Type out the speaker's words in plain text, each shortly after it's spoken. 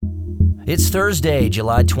It's Thursday,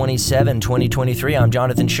 July 27, 2023. I'm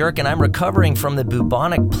Jonathan Shirk, and I'm recovering from the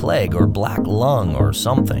bubonic plague or black lung or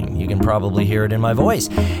something. You can probably hear it in my voice.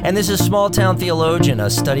 And this is Small Town Theologian, a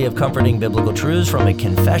study of comforting biblical truths from a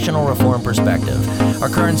confessional reform perspective. Our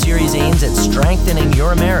current series aims at strengthening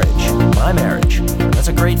your marriage, my marriage. That's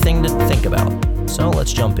a great thing to think about. So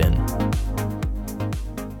let's jump in.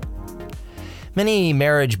 Many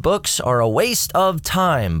marriage books are a waste of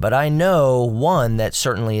time, but I know one that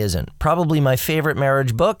certainly isn't. Probably my favorite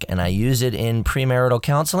marriage book, and I use it in premarital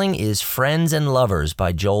counseling, is Friends and Lovers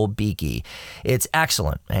by Joel Beeke. It's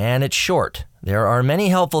excellent, and it's short. There are many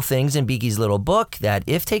helpful things in Beeke's little book that,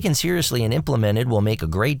 if taken seriously and implemented, will make a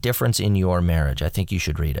great difference in your marriage. I think you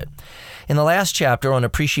should read it. In the last chapter on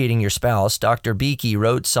appreciating your spouse, Dr. Beeke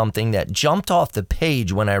wrote something that jumped off the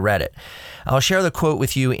page when I read it. I'll share the quote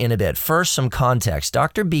with you in a bit. First, some context.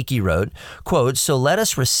 Dr. Beeke wrote, quote, "So let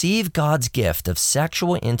us receive God's gift of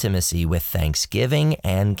sexual intimacy with thanksgiving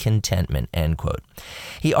and contentment," end quote.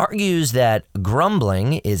 He argues that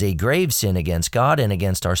grumbling is a grave sin against God and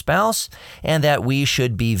against our spouse, and that we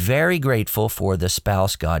should be very grateful for the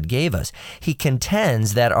spouse God gave us. He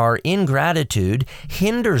contends that our ingratitude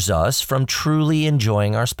hinders us from truly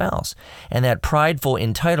enjoying our spouse, and that prideful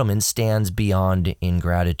entitlement stands beyond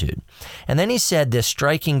ingratitude. And then he said this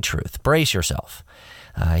striking truth. Brace yourself.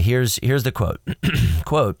 Here's the quote.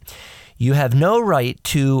 Quote, "You have no right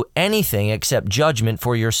to anything except judgment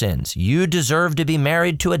for your sins. You deserve to be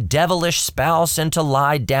married to a devilish spouse and to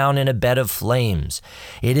lie down in a bed of flames.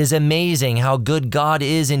 It is amazing how good God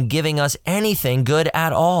is in giving us anything good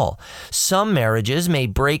at all. Some marriages may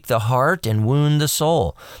break the heart and wound the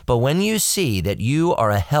soul, but when you see that you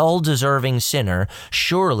are a hell-deserving sinner,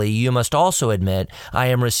 surely you must also admit, I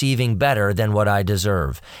am receiving better than what I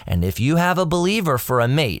deserve. And if you have a believer for a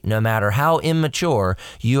mate, no matter how immature,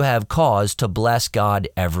 you have cause to bless God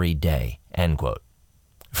every day," end quote.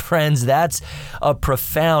 Friends, that's a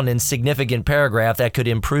profound and significant paragraph that could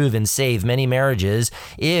improve and save many marriages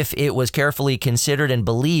if it was carefully considered and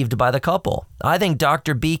believed by the couple. I think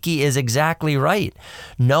Dr. Beeke is exactly right.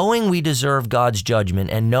 Knowing we deserve God's judgment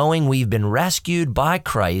and knowing we've been rescued by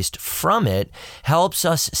Christ from it helps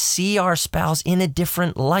us see our spouse in a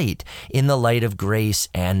different light, in the light of grace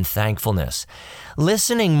and thankfulness.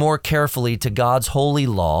 Listening more carefully to God's holy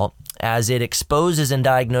law as it exposes and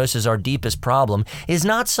diagnoses our deepest problem is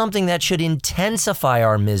not something that should intensify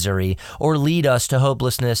our misery or lead us to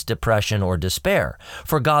hopelessness, depression, or despair.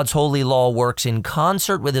 For God's holy law works in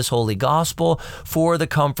concert with His holy gospel for the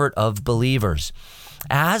comfort of believers.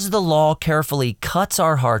 As the law carefully cuts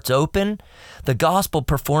our hearts open, the gospel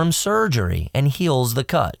performs surgery and heals the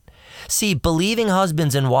cut. See, believing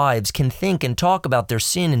husbands and wives can think and talk about their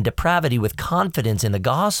sin and depravity with confidence in the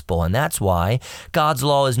gospel, and that's why God's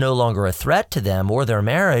law is no longer a threat to them or their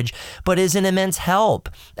marriage, but is an immense help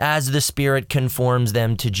as the Spirit conforms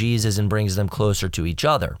them to Jesus and brings them closer to each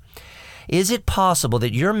other. Is it possible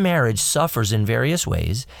that your marriage suffers in various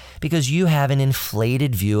ways because you have an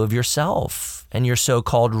inflated view of yourself and your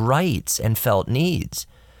so-called rights and felt needs?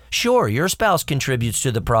 Sure, your spouse contributes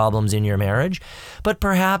to the problems in your marriage, but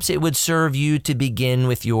perhaps it would serve you to begin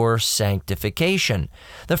with your sanctification.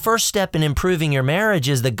 The first step in improving your marriage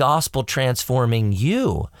is the gospel transforming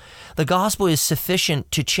you. The gospel is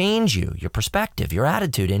sufficient to change you, your perspective, your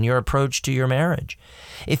attitude, and your approach to your marriage.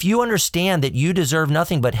 If you understand that you deserve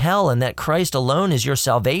nothing but hell and that Christ alone is your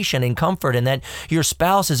salvation and comfort and that your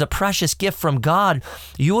spouse is a precious gift from God,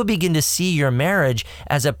 you will begin to see your marriage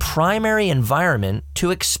as a primary environment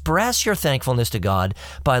to express your thankfulness to God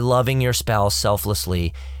by loving your spouse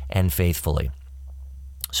selflessly and faithfully.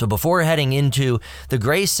 So before heading into the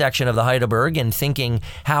grace section of the Heidelberg and thinking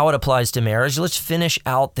how it applies to marriage, let's finish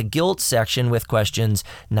out the guilt section with questions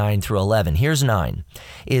 9 through 11. Here's 9.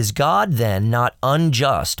 Is God then not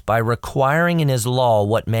unjust by requiring in His law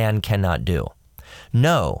what man cannot do?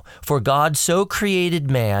 No, for God so created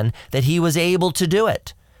man that he was able to do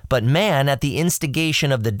it. But man, at the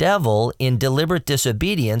instigation of the devil, in deliberate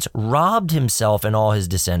disobedience, robbed himself and all his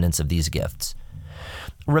descendants of these gifts.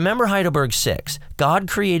 Remember Heidelberg 6. God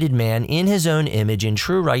created man in His own image in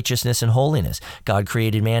true righteousness and holiness. God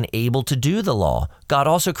created man able to do the law. God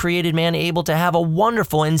also created man able to have a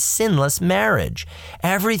wonderful and sinless marriage.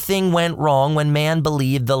 Everything went wrong when man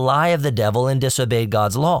believed the lie of the devil and disobeyed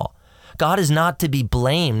God's law. God is not to be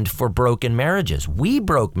blamed for broken marriages. We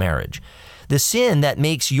broke marriage. The sin that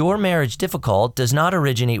makes your marriage difficult does not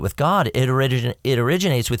originate with God. It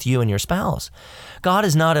originates with you and your spouse. God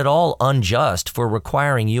is not at all unjust for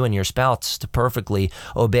requiring you and your spouse to perfectly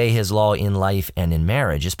obey His law in life and in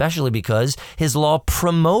marriage, especially because His law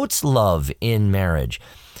promotes love in marriage.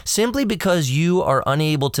 Simply because you are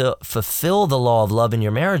unable to fulfill the law of love in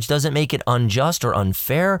your marriage doesn't make it unjust or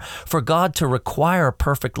unfair for God to require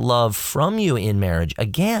perfect love from you in marriage.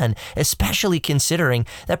 Again, especially considering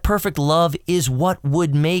that perfect love is what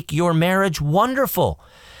would make your marriage wonderful.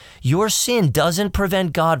 Your sin doesn't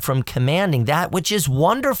prevent God from commanding that which is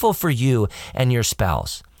wonderful for you and your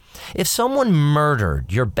spouse. If someone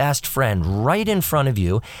murdered your best friend right in front of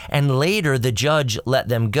you and later the judge let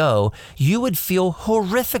them go, you would feel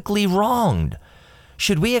horrifically wronged.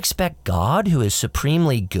 Should we expect God, who is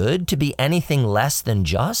supremely good, to be anything less than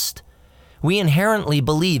just? We inherently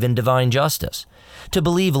believe in divine justice. To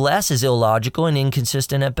believe less is illogical and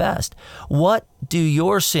inconsistent at best. What do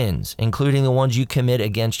your sins, including the ones you commit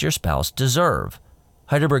against your spouse, deserve?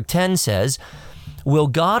 Heidelberg 10 says, will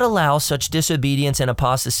God allow such disobedience and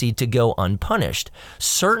apostasy to go unpunished?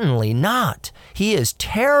 Certainly not. He is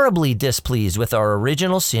terribly displeased with our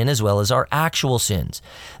original sin as well as our actual sins.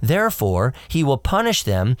 Therefore, he will punish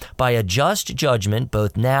them by a just judgment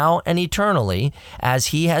both now and eternally, as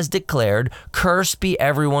he has declared, "Cursed be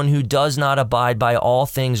everyone who does not abide by all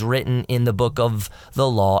things written in the book of the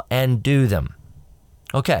law and do them."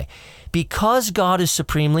 Okay. Because God is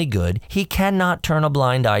supremely good, he cannot turn a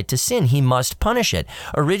blind eye to sin. He must punish it.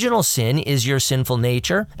 Original sin is your sinful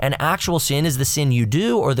nature, and actual sin is the sin you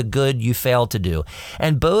do or the good you fail to do.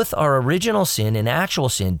 And both our original sin and actual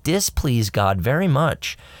sin displease God very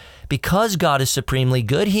much. Because God is supremely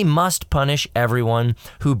good, he must punish everyone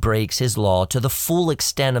who breaks his law to the full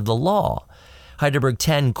extent of the law. Heidelberg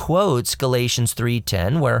 10 quotes Galatians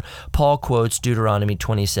 3:10, where Paul quotes Deuteronomy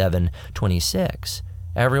 27:26.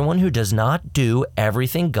 Everyone who does not do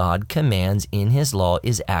everything God commands in his law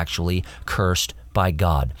is actually cursed by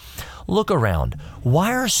God. Look around.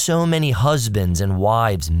 Why are so many husbands and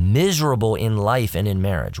wives miserable in life and in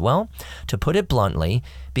marriage? Well, to put it bluntly,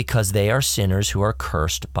 because they are sinners who are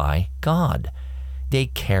cursed by God. They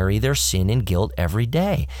carry their sin and guilt every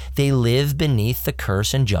day. They live beneath the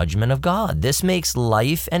curse and judgment of God. This makes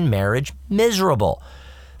life and marriage miserable.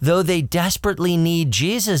 Though they desperately need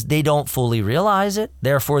Jesus, they don't fully realize it.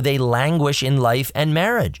 Therefore, they languish in life and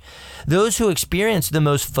marriage. Those who experience the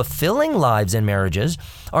most fulfilling lives and marriages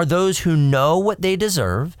are those who know what they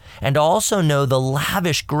deserve and also know the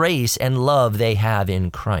lavish grace and love they have in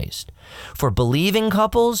Christ. For believing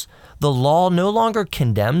couples, the law no longer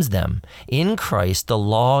condemns them. In Christ, the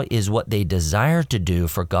law is what they desire to do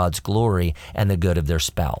for God's glory and the good of their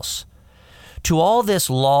spouse. To all this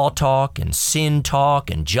law talk and sin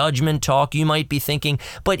talk and judgment talk, you might be thinking,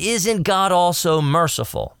 but isn't God also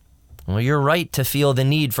merciful? Well, you're right to feel the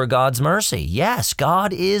need for God's mercy. Yes,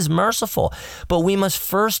 God is merciful, but we must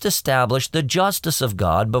first establish the justice of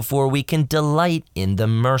God before we can delight in the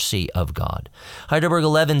mercy of God. Heidelberg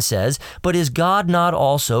 11 says, but is God not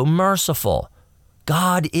also merciful?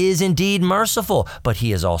 God is indeed merciful, but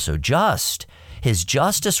he is also just. His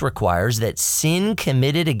justice requires that sin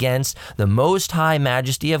committed against the most high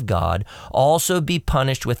majesty of God also be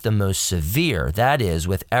punished with the most severe, that is,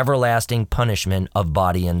 with everlasting punishment of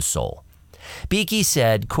body and soul. Beeke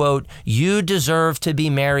said, quote, you deserve to be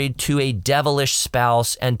married to a devilish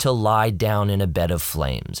spouse and to lie down in a bed of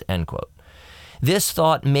flames, end quote. This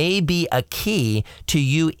thought may be a key to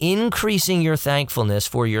you increasing your thankfulness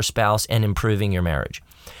for your spouse and improving your marriage.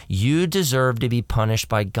 You deserve to be punished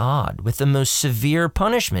by God with the most severe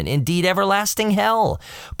punishment, indeed everlasting hell.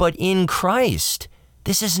 But in Christ,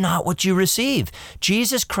 this is not what you receive.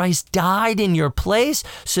 Jesus Christ died in your place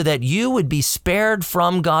so that you would be spared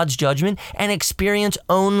from God's judgment and experience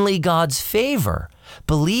only God's favor.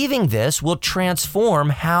 Believing this will transform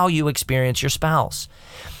how you experience your spouse.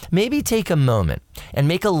 Maybe take a moment and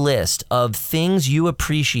make a list of things you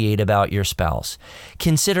appreciate about your spouse.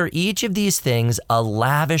 Consider each of these things a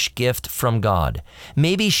lavish gift from God.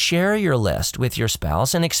 Maybe share your list with your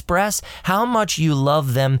spouse and express how much you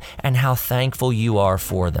love them and how thankful you are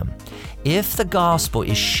for them. If the gospel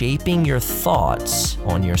is shaping your thoughts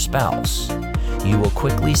on your spouse, you will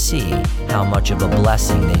quickly see how much of a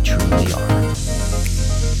blessing they truly are.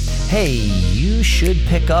 Hey, you should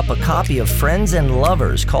pick up a copy of Friends and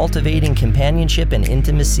Lovers, Cultivating Companionship and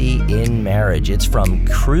Intimacy in Marriage. It's from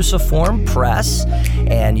Cruciform Press,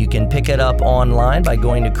 and you can pick it up online by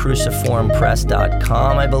going to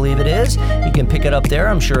cruciformpress.com, I believe it is. You can pick it up there.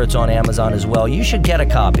 I'm sure it's on Amazon as well. You should get a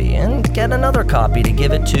copy and get another copy to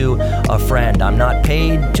give it to a friend. I'm not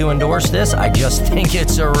paid to endorse this. I just think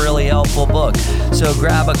it's a really helpful book. So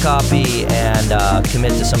grab a copy and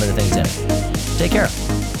commit to some of the things in it. Take care.